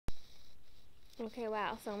Okay,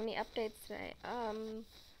 wow, so many updates today.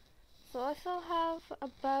 So I still have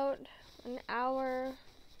about an hour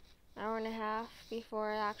and a half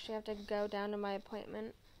before I actually have to go down to my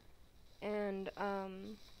appointment. And,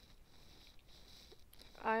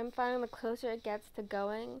 I'm finding the closer it gets to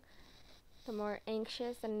going, the more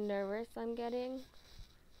anxious and nervous I'm getting.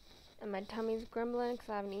 And my tummy's grumbling because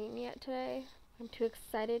I haven't eaten yet today. I'm too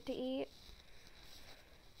excited to eat.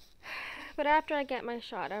 But after I get my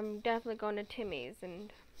shot, I'm definitely going to Timmy's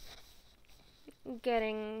and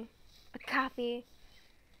getting a coffee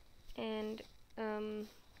and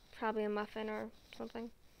probably a muffin or something.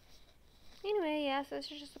 Anyway, yeah, so this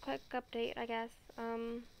is just a quick update, I guess.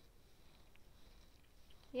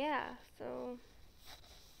 Yeah, so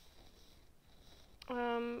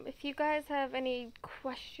if you guys have any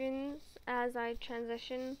questions as I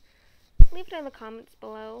transition, leave it in the comments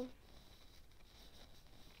below.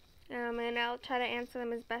 And I'll try to answer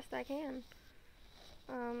them as best I can.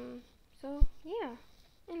 So yeah.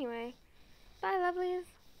 Anyway, bye lovelies.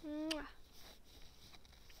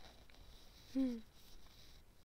 Mwah.